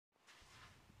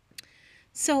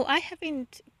So I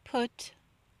haven't put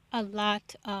a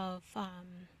lot of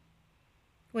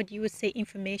what you would say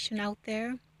information out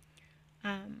there.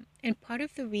 And part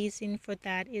of the reason for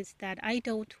that is that I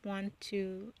don't want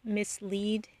to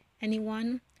mislead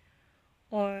anyone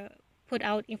or put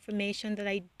out information that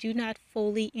I do not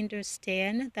fully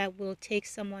understand that will take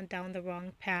someone down the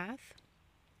wrong path.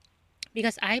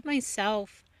 Because I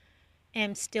myself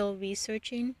am still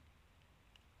researching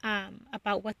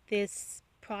about what this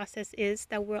process is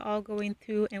that we're all going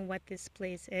through and what this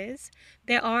place is.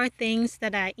 There are things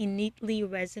that I innately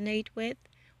resonate with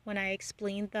when I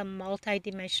explain the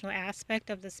multidimensional aspect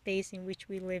of the space in which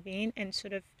we live in and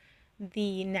sort of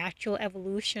the natural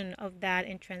evolution of that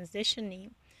and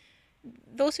transitioning.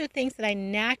 Those are things that I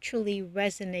naturally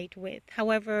resonate with.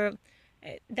 However,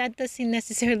 that doesn't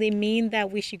necessarily mean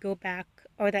that we should go back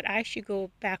or that I should go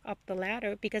back up the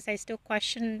ladder because I still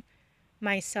question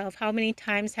myself, how many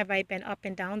times have I been up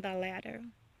and down that ladder?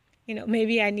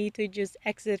 Maybe I need to just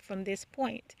exit from this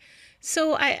point.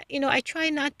 So I try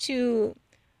not to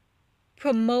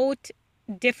promote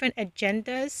different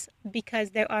agendas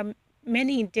because there are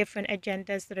many different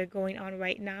agendas that are going on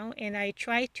right now. And I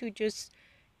try to just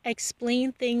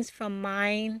explain things from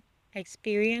my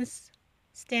experience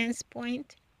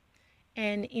standpoint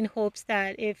and in hopes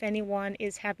that if anyone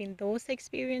is having those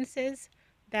experiences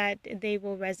that they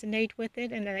will resonate with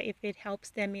it and that if it helps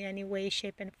them in any way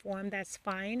shape and form, that's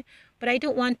fine. But I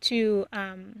don't want to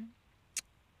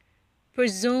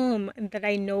presume that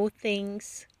I know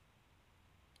things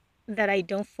that I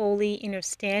don't fully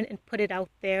understand and put it out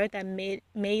there that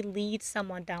may lead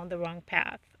someone down the wrong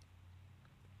path.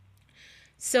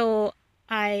 So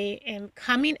I am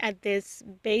coming at this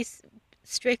base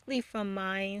strictly from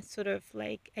my sort of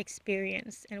like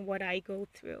experience and what I go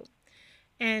through.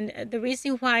 And the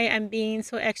reason why I'm being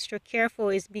so extra careful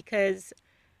is because,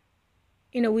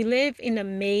 we live in a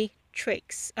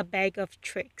matrix, a bag of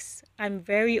tricks. I'm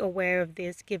very aware of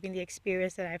this given the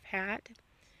experience that I've had.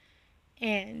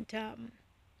 And,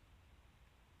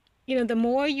 the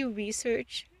more you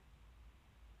research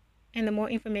and the more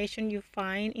information you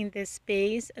find in this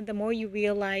space, the more you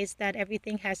realize that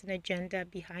everything has an agenda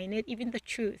behind it. Even the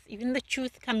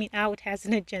truth coming out has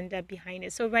an agenda behind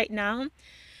it. So right now,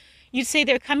 you'd say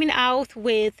they're coming out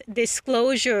with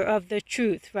disclosure of the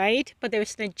truth, right? But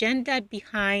there's an agenda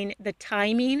behind the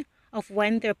timing of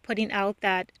when they're putting out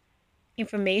that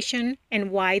information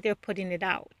and why they're putting it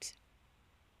out.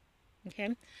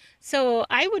 Okay, so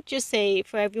I would just say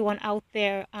for everyone out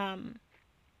there,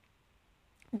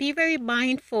 be very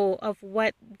mindful of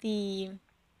why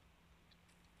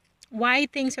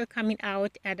things are coming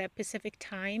out at a specific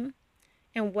time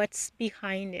and what's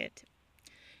behind it.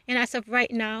 And as of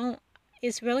right now,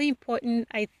 it's really important,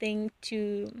 I think,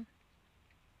 to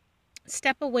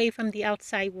step away from the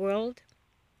outside world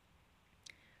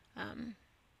um,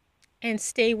 and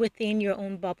stay within your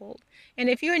own bubble. And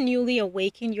if you're newly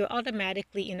awakened, you're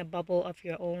automatically in a bubble of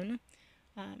your own.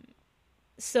 Um,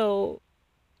 so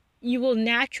you will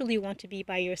naturally want to be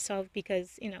by yourself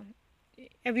because,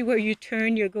 everywhere you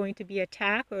turn, you're going to be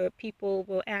attacked or people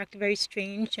will act very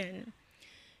strange and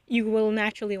you will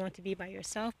naturally want to be by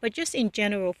yourself. But just in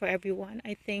general, for everyone,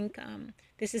 I think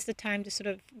this is the time to sort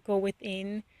of go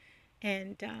within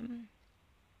and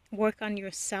work on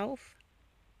yourself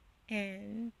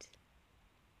and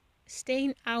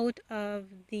staying out of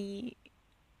the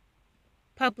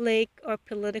public or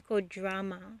political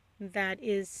drama that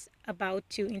is about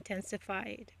to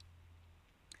intensify.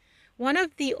 One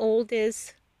of the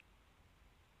oldest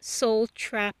soul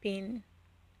trapping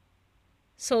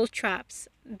soul traps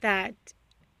that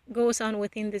goes on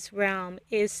within this realm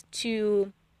is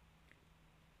to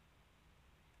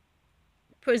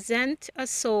present a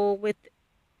soul with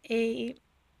a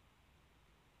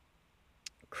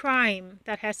crime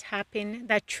that has happened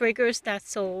that triggers that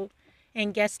soul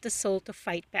and gets the soul to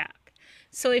fight back.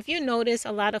 So if you notice,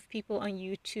 a lot of people on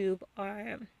YouTube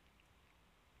are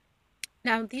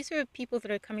now, these are people that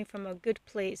are coming from a good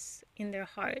place in their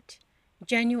heart,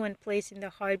 genuine place in their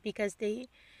heart, because they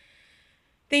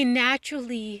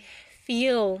naturally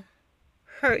feel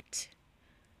hurt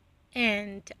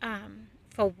and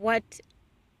for what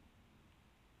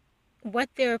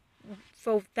they're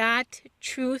for that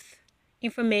truth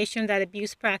information, that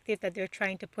abuse practice that they're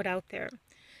trying to put out there.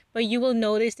 But you will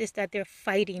notice is that they're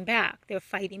fighting back. They're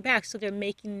fighting back. So they're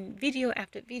making video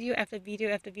after video after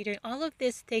video after video. And all of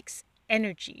this takes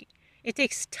energy. It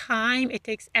takes time. It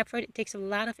takes effort. It takes a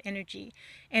lot of energy.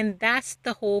 And that's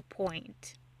the whole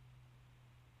point.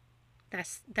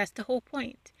 That's the whole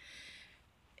point.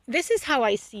 This is how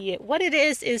I see it. What it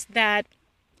is that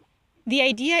the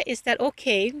idea is that,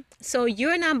 okay, so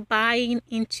you're not buying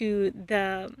into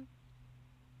the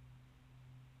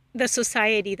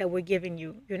society that we're giving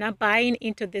you. You're not buying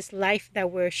into this life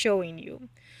that we're showing you.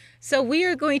 So we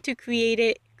are going to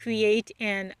create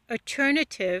an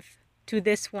alternative to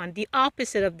this one, the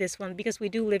opposite of this one, because we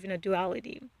do live in a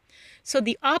duality. So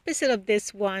the opposite of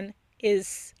this one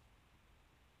is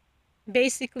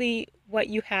basically what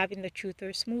you have in the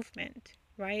truthers movement,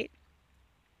 right?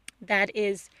 That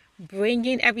is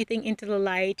bringing everything into the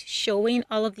light, showing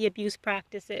all of the abuse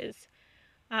practices.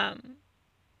 Um,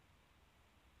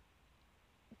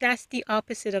 that's the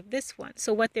opposite of this one.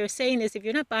 So what they're saying is, if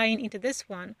you're not buying into this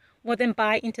one, well, then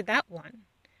buy into that one.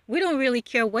 We don't really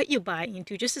care what you buy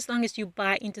into, just as long as you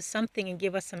buy into something and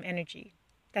give us some energy.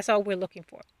 That's all we're looking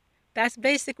for. That's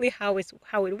basically how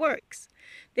it works.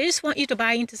 They just want you to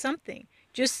buy into something.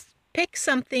 Just pick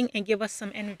something and give us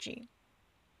some energy.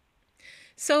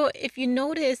 So if you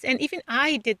notice, and even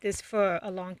I did this for a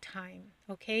long time,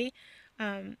 okay?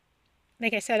 Um,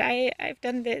 like I said, I've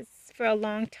done this for a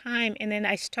long time, and then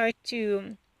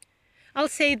I'll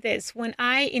say this, when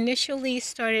I initially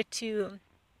started to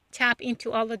tap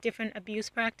into all the different abuse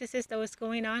practices that was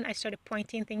going on, I started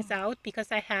pointing things out because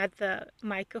I had the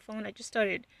microphone. I just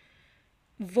started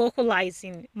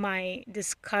vocalizing my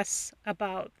disgust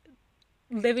about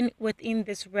living within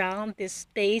this realm, this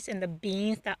space, and the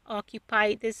beings that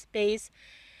occupy this space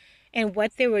and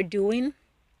what they were doing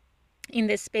in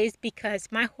this space, because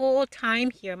my whole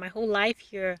time here, my whole life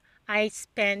here, I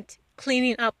spent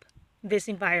cleaning up this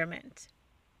environment,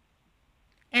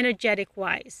 energetic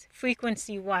wise,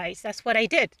 frequency wise. That's what I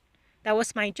did. That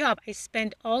was my job. I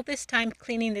spent all this time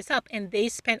cleaning this up, and they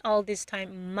spent all this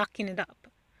time mucking it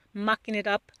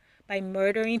up by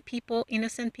murdering people,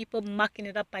 innocent people, mucking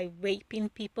it up by raping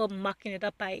people, mucking it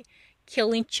up by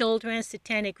killing children,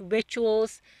 satanic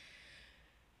rituals,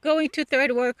 going to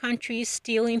third world countries,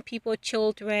 stealing people,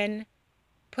 children,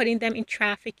 putting them in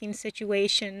trafficking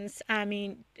situations. I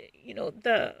mean,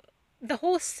 the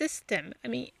whole system. I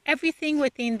mean, everything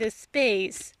within this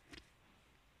space.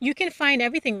 You can find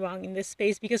everything wrong in this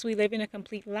space because we live in a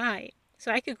complete lie.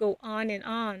 So I could go on and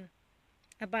on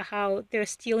about how they're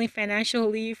stealing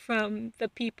financially from the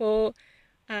people,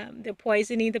 they're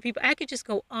poisoning the people. I could just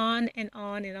go on and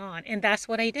on and on. And that's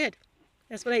what I did.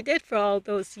 That's what I did for all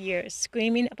those years,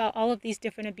 screaming about all of these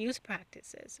different abuse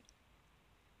practices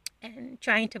and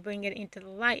trying to bring it into the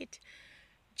light.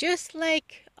 Just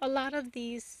like a lot of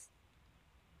these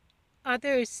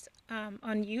others on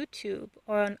YouTube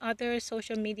or on other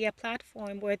social media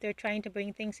platform where they're trying to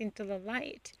bring things into the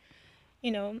light.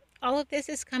 All of this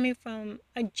is coming from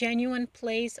a genuine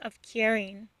place of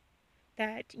caring,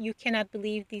 that you cannot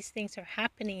believe these things are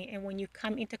happening. And when you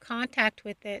come into contact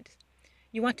with it,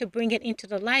 you want to bring it into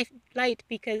the light,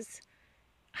 because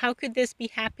how could this be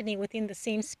happening within the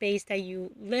same space that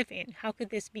you live in? How could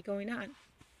this be going on?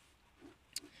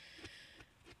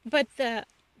 But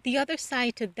the other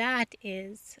side to that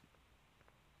is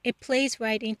it plays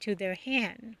right into their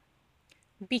hand,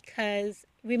 because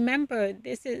remember,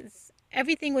 this is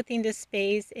everything within this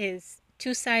space is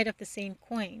two sides of the same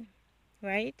coin,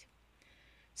 right?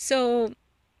 So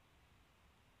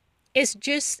it's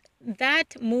just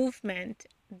that movement,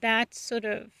 that sort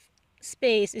of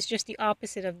space is just the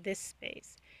opposite of this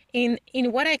space. In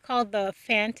what I call the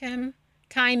phantom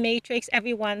time matrix,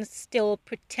 everyone's still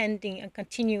pretending and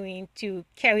continuing to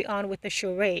carry on with the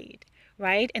charade,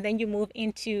 right? And then you move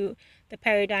into the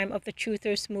paradigm of the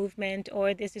truthers movement,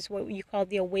 or this is what you call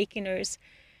the awakeners,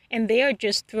 and they are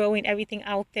just throwing everything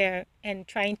out there and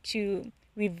trying to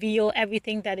reveal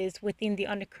everything that is within the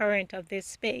undercurrent of this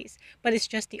space, but it's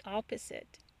just the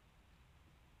opposite.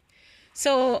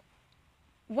 So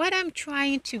what I'm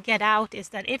trying to get out is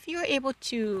that if you're able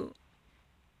to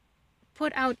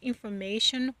put out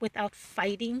information without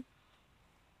fighting,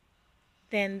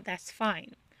 then that's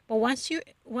fine. But once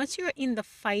you're in the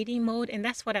fighting mode, and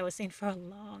that's what I was in for a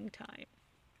long time.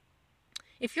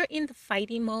 If you're in the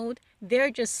fighting mode,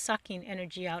 they're just sucking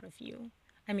energy out of you.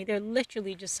 I mean, they're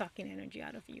literally just sucking energy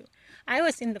out of you. I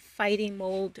was in the fighting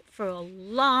mode for a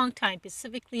long time,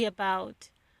 specifically about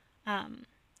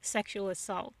sexual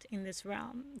assault in this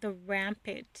realm, the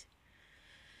rampant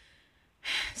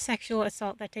sexual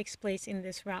assault that takes place in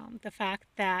this realm. The fact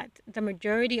that the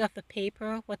majority of the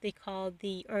paper, what they call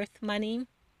the earth money,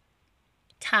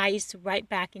 ties right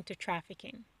back into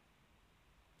trafficking.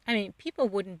 I mean, people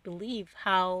wouldn't believe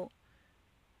how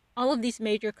all of these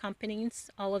major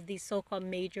companies, all of these so-called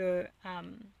major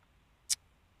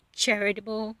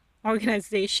charitable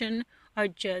organization are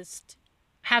just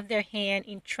have their hand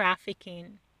in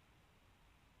trafficking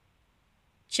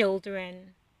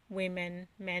children, women,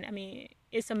 men. I mean,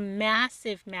 it's a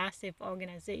massive, massive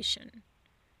organization.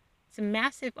 It's a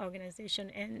massive organization,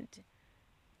 and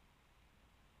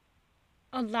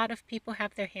a lot of people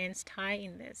have their hands tied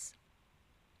in this.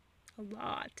 A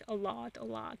lot, a lot, a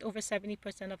lot. Over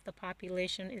 70% of the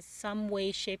population is some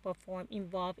way, shape, or form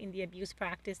involved in the abuse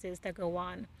practices that go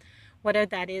on, whether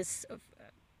that is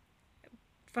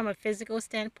from a physical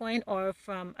standpoint or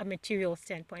from a material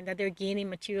standpoint, that they're gaining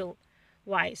material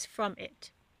wise from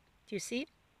it. Do you see?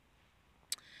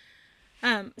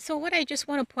 So what I just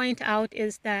want to point out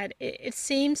is that it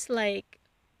seems like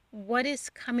what is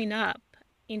coming up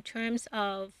in terms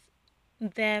of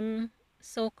them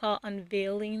so-called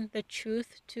unveiling the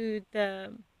truth to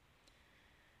the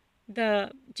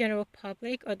general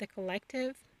public or the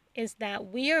collective is that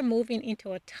we are moving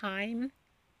into a time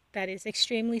that is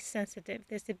extremely sensitive.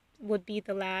 This would be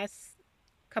the last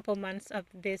couple months of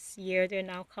this year. They're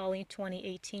now calling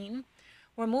 2018.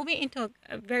 We're moving into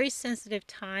a very sensitive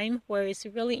time where it's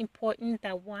really important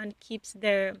that one keeps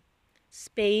their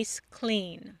space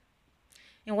clean.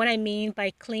 And what I mean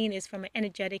by clean is from an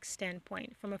energetic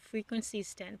standpoint, from a frequency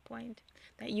standpoint,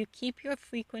 that you keep your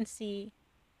frequency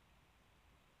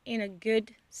in a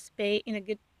good space, in a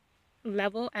good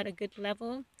level, at a good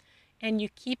level, and you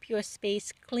keep your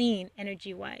space clean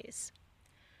energy-wise.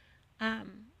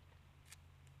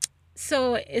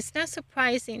 So it's not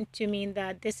surprising to me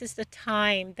that this is the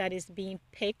time that is being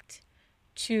picked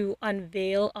to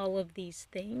unveil all of these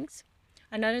things.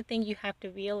 Another thing you have to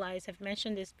realize, I've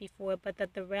mentioned this before, but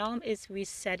that the realm is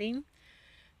resetting.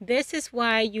 This is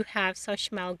why you have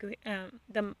such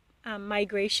migration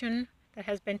that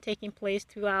has been taking place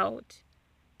throughout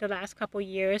the last couple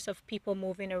years of people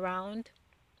moving around.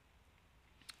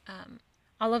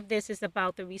 All of this is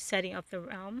about the resetting of the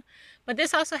realm. But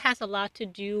this also has a lot to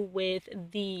do with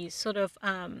the sort of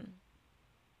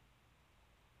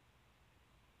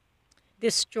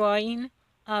destroying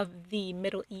of the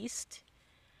Middle East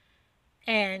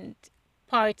and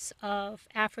parts of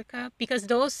Africa, because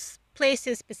those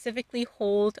places specifically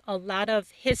hold a lot of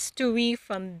history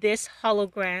from this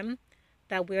hologram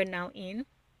that we're now in,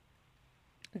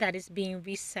 that is being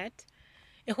reset.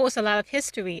 It holds a lot of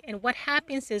history. And what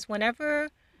happens is whenever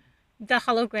the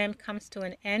hologram comes to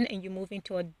an end and you move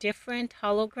into a different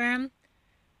hologram,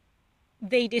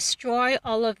 they destroy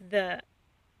all of the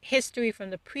history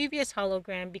from the previous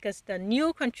hologram, because the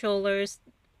new controllers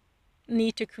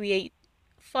need to create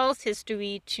false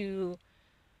history to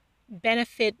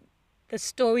benefit the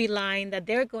storyline that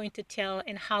they're going to tell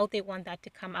and how they want that to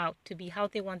come out to be, how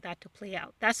they want that to play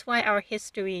out. That's why our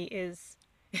history is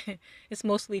is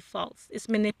mostly false. It's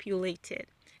manipulated.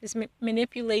 It's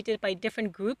manipulated by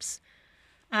different groups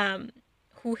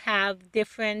who have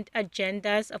different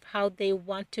agendas of how they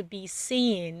want to be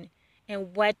seen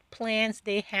and what plans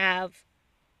they have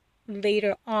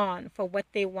later on for what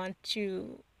they want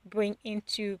to bring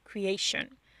into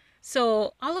creation.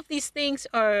 So all of these things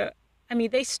are, I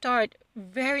mean, they start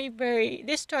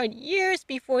they start years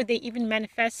before they even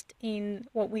manifest in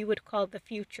what we would call the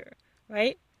future,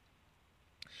 right?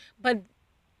 But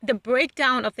the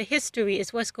breakdown of the history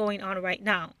is what's going on right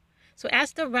now. So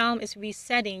as the realm is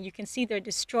resetting, you can see they're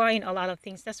destroying a lot of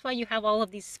things. That's why you have all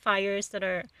of these fires that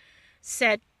are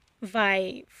set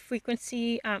by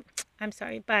frequency,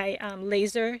 by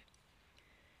laser.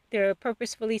 They're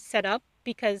purposefully set up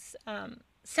because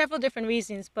several different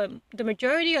reasons, but the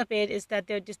majority of it is that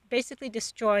they're just basically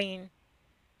destroying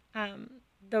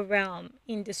the realm,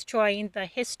 in destroying the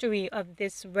history of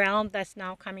this realm that's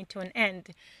now coming to an end,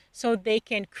 so they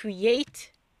can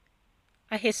create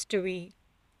a history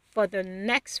for the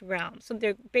next realm. So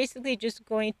they're basically just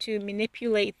going to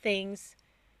manipulate things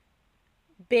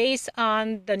based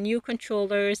on the new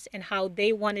controllers and how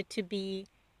they want it to be,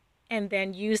 and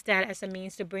then use that as a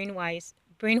means to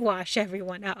brainwash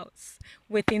everyone else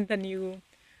within the new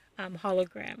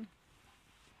hologram.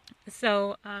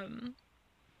 So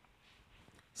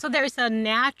so there's a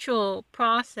natural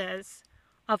process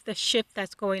of the shift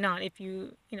that's going on, if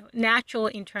natural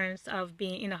in terms of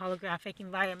being in a holographic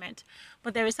environment,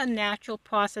 but there is a natural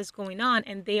process going on,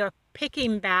 and they are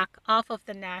picking back off of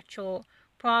the natural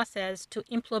process to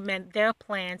implement their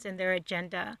plans and their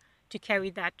agenda to carry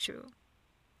that through.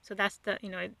 So that's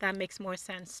that makes more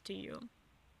sense to you.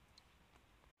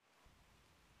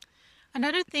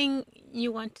 Another thing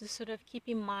you want to sort of keep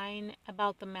in mind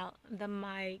about the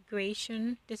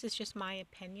migration, this is just my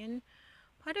opinion.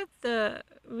 Part of the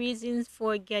reasons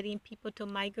for getting people to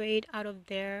migrate out of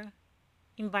their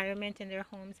environment and their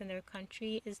homes and their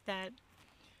country is that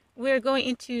we're going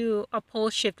into a pole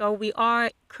shift, or we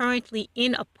are currently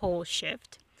in a pole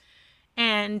shift.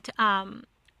 And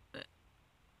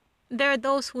there are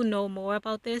those who know more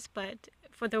about this, but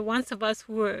for the ones of us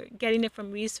who are getting it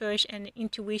from research and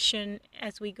intuition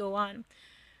as we go on,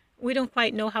 we don't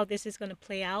quite know how this is going to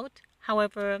play out.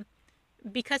 However,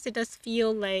 because it does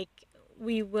feel like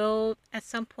we will at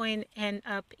some point end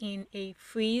up in a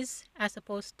freeze as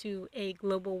opposed to a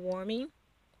global warming,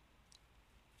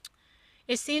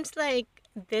 it seems like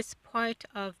this part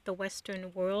of the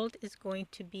Western world is going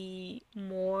to be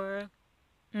more,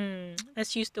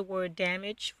 let's use the word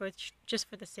damage for just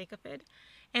for the sake of it,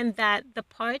 and that the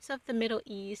parts of the Middle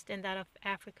East and that of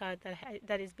Africa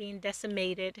that is being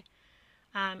decimated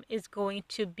is going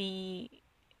to be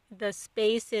the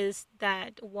spaces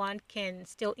that one can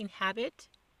still inhabit.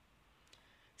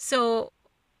 So,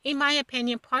 in my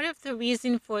opinion, part of the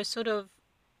reason for sort of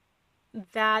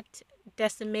that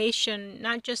decimation,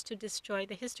 not just to destroy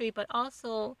the history, but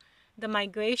also the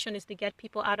migration, is to get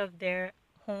people out of their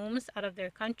homes, out of their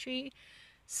country,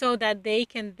 so that they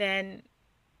can then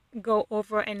go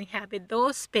over and inhabit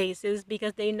those spaces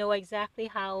because they know exactly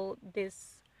how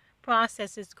this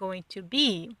process is going to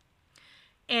be.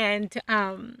 And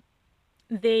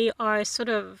they are sort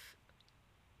of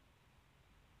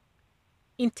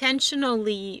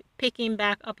intentionally picking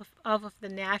back up off of the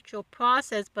natural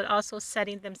process, but also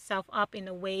setting themselves up in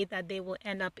a way that they will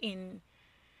end up in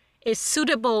a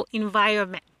suitable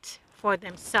environment for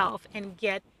themselves and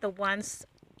get the ones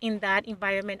in that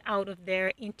environment out of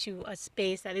there into a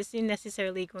space that isn't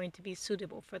necessarily going to be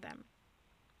suitable for them.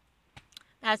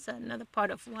 That's another part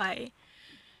of why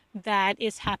that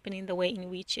is happening the way in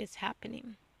which it's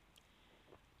happening.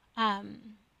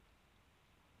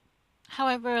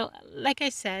 However, like I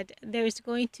said, there's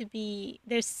going to be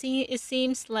it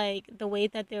seems like the way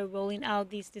that they're rolling out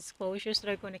these disclosures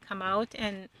that are going to come out,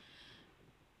 and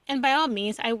by all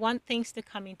means, I want things to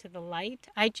come into the light.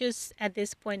 I just at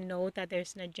this point know that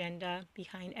there's an agenda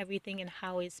behind everything and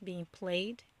how it's being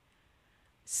played.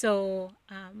 So,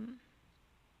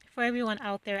 for everyone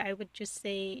out there, I would just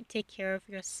say take care of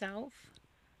yourself.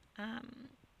 Um,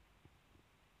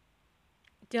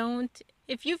 don't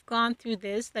If you've gone through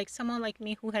this, like someone like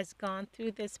me who has gone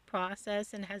through this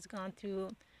process and has gone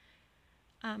through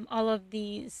all of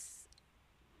these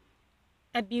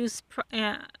abuse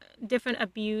different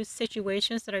abuse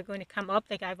situations that are going to come up,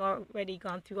 like I've already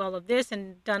gone through all of this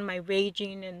and done my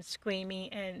raging and screaming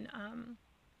and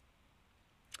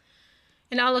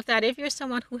all of that. If you're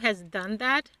someone who has done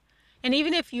that, and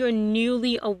even if you're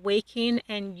newly awakened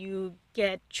and you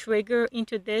get triggered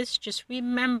into this, just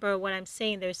remember what I'm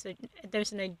saying. There's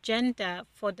an agenda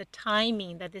for the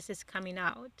timing that this is coming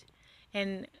out.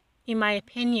 And in my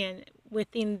opinion,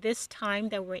 within this time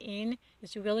that we're in,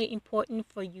 it's really important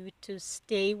for you to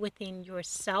stay within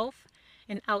yourself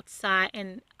and outside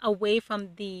and away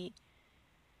from the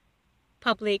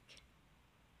public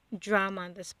drama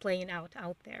that's playing out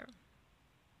there.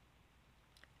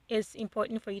 It's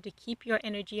important for you to keep your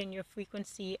energy and your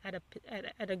frequency at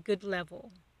a good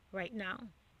level right now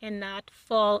and not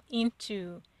fall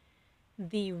into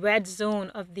the red zone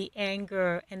of the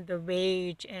anger and the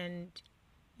rage and,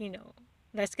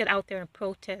 let's get out there and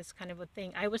protest kind of a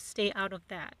thing. I would stay out of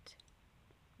that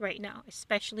right now,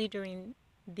 especially during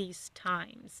these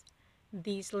times,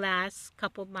 these last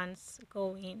couple months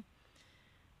going.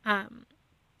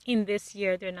 In this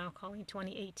year, they're now calling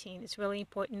 2018. It's really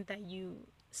important that you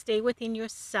stay within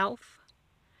yourself,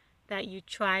 that you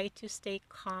try to stay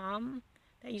calm,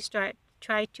 that you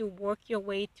try to work your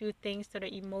way through things that are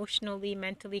emotionally,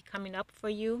 mentally coming up for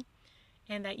you,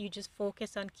 and that you just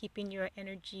focus on keeping your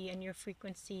energy and your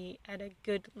frequency at a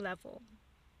good level,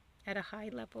 at a high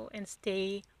level, and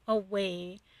stay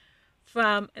away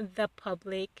from the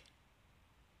public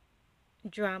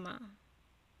drama,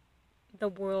 the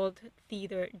world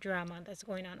theater drama that's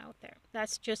going on out there.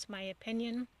 That's just my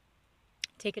opinion.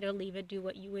 Take it or leave it, do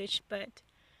what you wish. But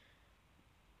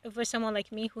for someone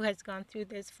like me who has gone through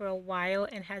this for a while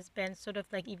and has been sort of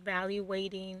like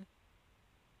evaluating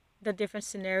the different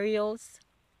scenarios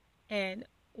and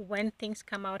when things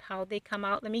come out, how they come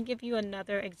out, let me give you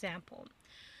another example.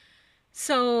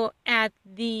 So at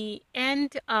the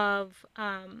end of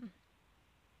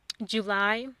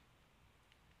July,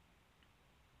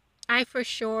 I for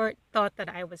sure thought that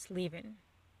I was leaving.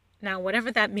 Now,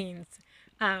 whatever that means,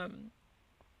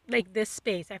 like this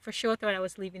space, I for sure thought I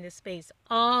was leaving this space.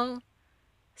 All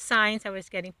signs I was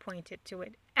getting pointed to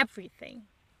it, everything.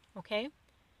 Okay?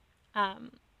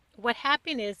 What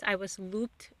happened is I was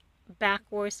looped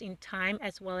backwards in time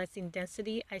as well as in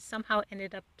density. I somehow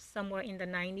ended up somewhere in the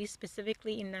 90s,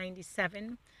 specifically in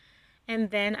 97. And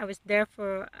then I was there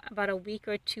for about a week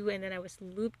or two, and then I was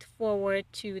looped forward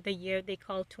to the year they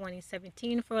call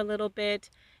 2017 for a little bit,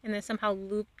 and then somehow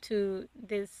looped to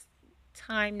this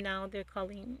time now they're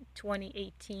calling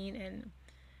 2018, and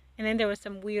then there was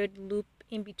some weird loop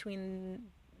in between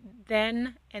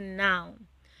then and now.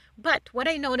 But what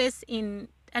I noticed in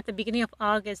at the beginning of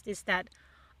August is that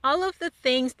all of the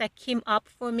things that came up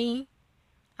for me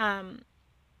um,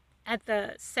 at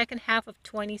the second half of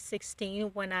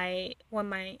 2016, when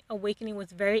my awakening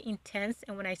was very intense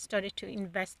and when I started to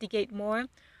investigate more,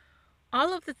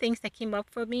 all of the things that came up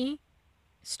for me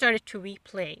started to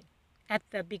replay at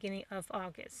the beginning of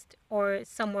August, or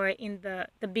somewhere in the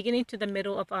beginning to the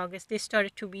middle of August. They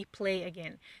started to replay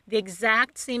again. The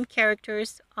exact same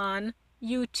characters on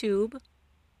YouTube,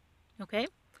 okay?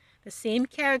 The same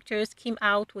characters came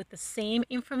out with the same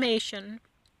information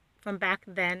from back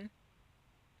then.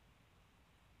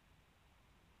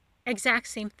 Exact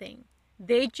same thing.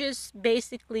 They just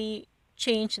basically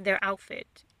changed their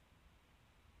outfit.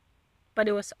 But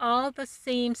it was all the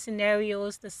same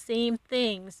scenarios, the same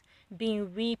things being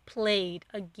replayed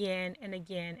again and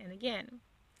again and again.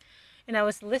 And I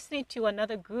was listening to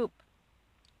another group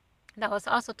that was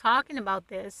also talking about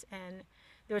this, and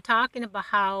they were talking about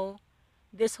how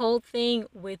this whole thing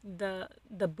with the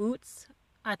boots,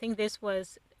 I think this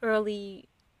was early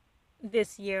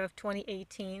this year of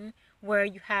 2018, where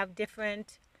you have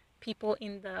different people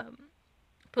in the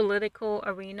political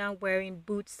arena wearing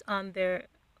boots on their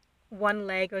one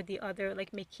leg or the other.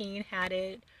 Like McCain had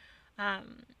it,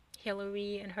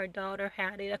 Hillary and her daughter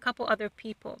had it, a couple other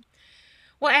people.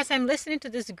 Well, as I'm listening to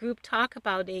this group talk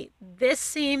about it, this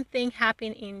same thing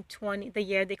happened in the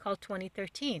year they call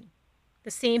 2013. The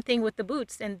same thing with the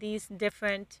boots and these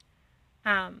different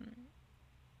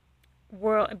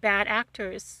world bad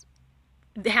actors.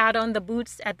 They had on the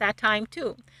boots at that time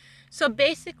too. So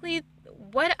basically,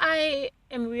 what I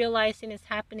am realizing is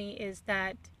happening is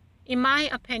that, in my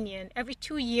opinion, every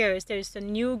 2 years there's a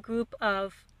new group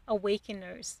of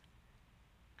awakeners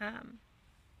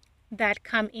that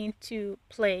come into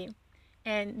play,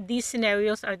 and these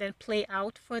scenarios are then play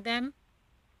out for them.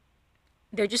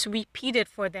 They're just repeated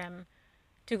for them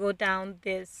to go down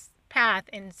this path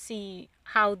and see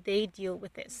how they deal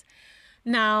with this.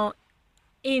 Now,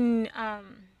 in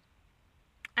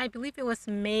I believe it was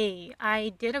May,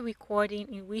 I did a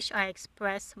recording in which I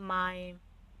expressed my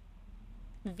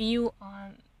view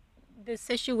on the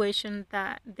situation,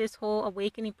 that this whole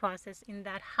awakening process, in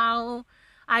that how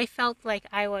I felt like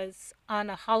I was on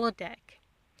a holodeck,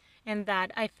 and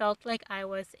that I felt like I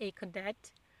was a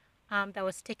cadet that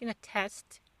was taking a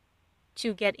test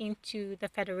to get into the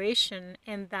Federation,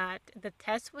 and that the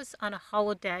test was on a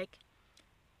holodeck,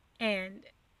 and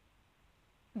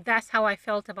that's how I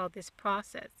felt about this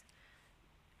process.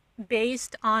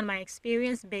 Based on my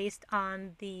experience, based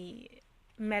on the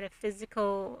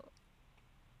metaphysical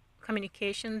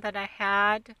communication that I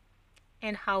had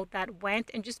and how that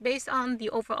went, and just based on the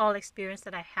overall experience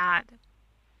that I had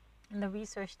and the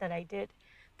research that I did,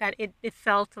 that it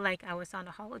felt like I was on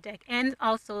a holodeck. And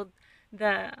also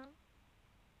the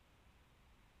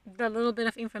little bit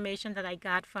of information that I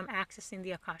got from accessing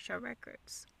the Akasha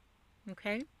records.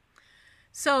 Okay?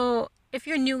 So if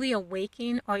you're newly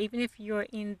awakened, or even if you're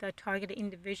in the targeted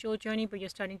individual journey but you're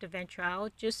starting to venture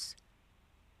out, just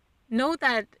know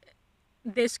that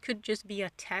this could just be a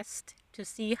test to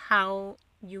see how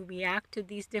you react to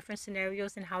these different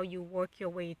scenarios and how you work your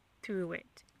way through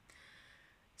it.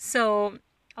 So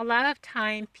a lot of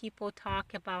time people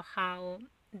talk about how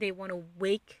they want to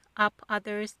wake up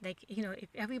others, like, if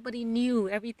everybody knew,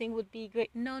 everything would be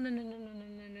great. No.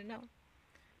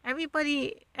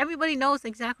 Everybody knows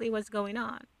exactly what's going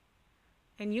on,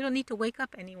 and you don't need to wake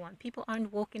up anyone. People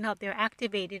aren't woken up, they're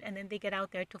activated, and then they get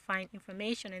out there to find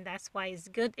information. And that's why it's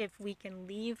good if we can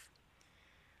leave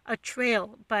a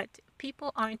trail. But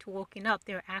people aren't woken up,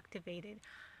 they're activated.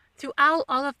 Throughout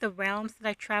all of the realms that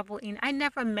I travel in, I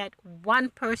never met one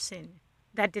person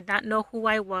that did not know who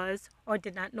I was or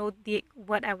did not know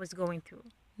what I was going through.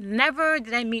 Never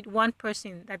did I meet one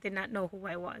person that did not know who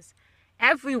I was.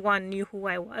 Everyone knew who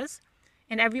I was,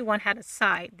 and everyone had a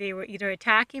side. They were either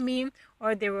attacking me,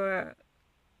 or they were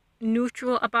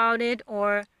neutral about it,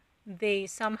 or they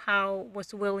somehow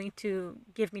was willing to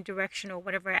give me direction or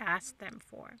whatever I asked them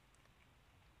for.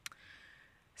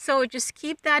 So just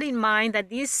keep that in mind, that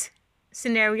these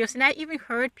scenarios, and I even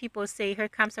heard people say, here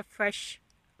comes a fresh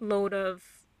load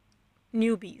of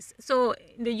newbies. So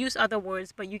they use other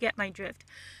words, but you get my drift.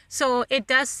 So it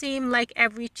does seem like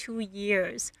every 2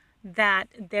 years that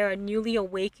there are newly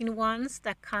awakened ones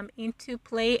that come into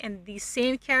play, and these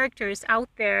same characters out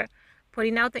there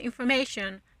putting out the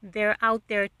information, they're out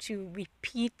there to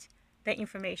repeat the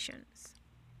informations,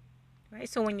 right?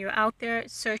 So when you're out there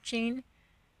searching,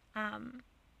 um,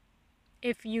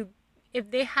 if you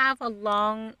if they have a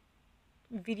long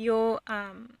video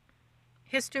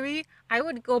history, I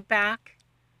would go back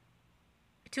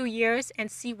 2 years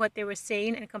and see what they were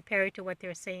saying and compare it to what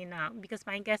they're saying now, because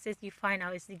my guess is you find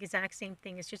out it's the exact same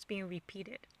thing. It's just being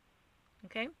repeated.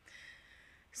 Okay,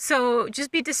 so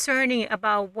just be discerning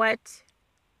about what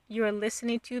you're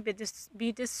listening to, but just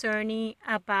be discerning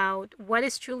about what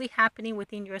is truly happening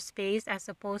within your space as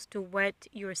opposed to what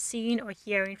you're seeing or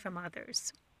hearing from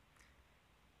others.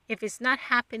 If it's not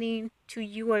happening to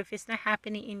you, or if it's not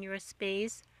happening in your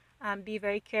space, be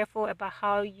very careful about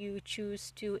how you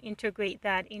choose to integrate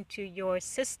that into your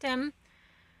system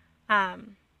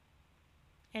and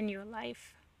your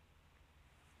life.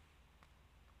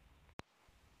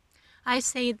 I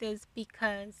say this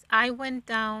because I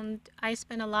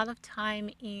spent a lot of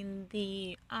time in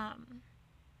the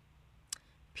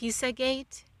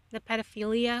Pizzagate, the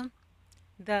pedophilia,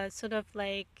 the sort of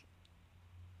like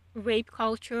rape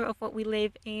culture of what we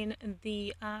live in,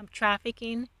 the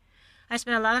trafficking. I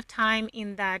spent a lot of time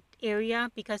in that area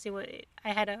because I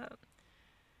had a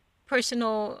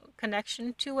personal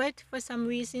connection to it for some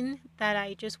reason that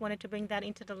I just wanted to bring that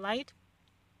into the light.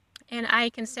 And I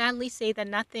can sadly say that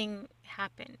nothing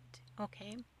happened.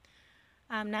 Okay.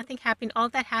 Nothing happened. All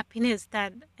that happened is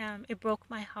that it broke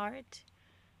my heart.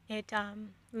 It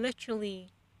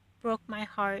literally broke my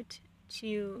heart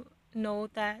to know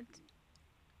that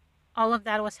all of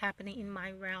that was happening in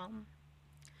my realm.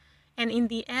 And in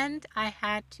the end, I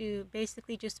had to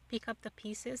basically just pick up the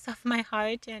pieces of my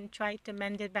heart and try to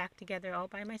mend it back together all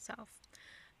by myself.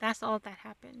 That's all that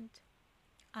happened.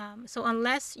 So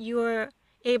unless you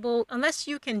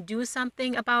can do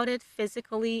something about it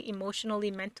physically, emotionally,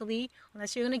 mentally,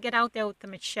 unless you're going to get out there with a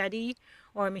machete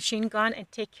or a machine gun and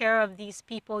take care of these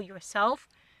people yourself,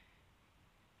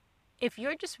 if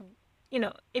you're just,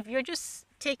 if you're just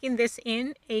taking this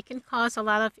in, it can cause a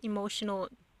lot of emotional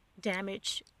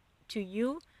damage to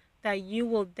you that you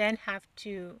will then have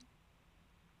to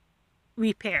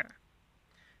repair.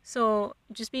 So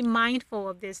just be mindful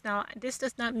of this. Now, this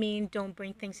does not mean don't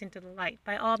bring things into the light.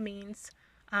 By all means,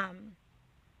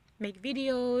 make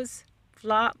videos,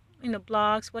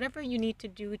 blogs, whatever you need to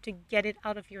do to get it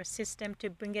out of your system, to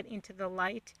bring it into the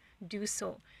light, do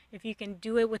so. If you can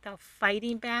do it without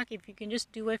fighting back, if you can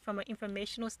just do it from an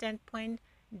informational standpoint,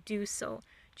 do so.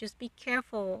 Just be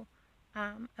careful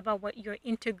about what you're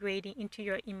integrating into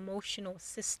your emotional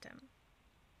system.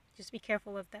 Just be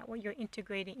careful of that, what you're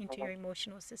integrating into your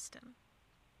emotional system.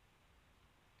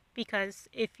 Because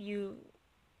if you're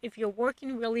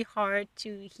working really hard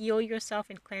to heal yourself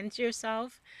and cleanse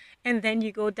yourself, and then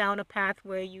you go down a path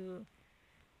where you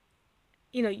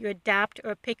adapt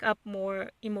or pick up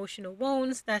more emotional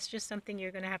wounds, that's just something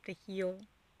you're going to have to heal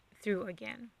through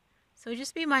again. So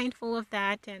just be mindful of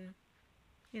that and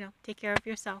take care of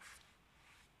yourself.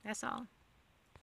 That's all.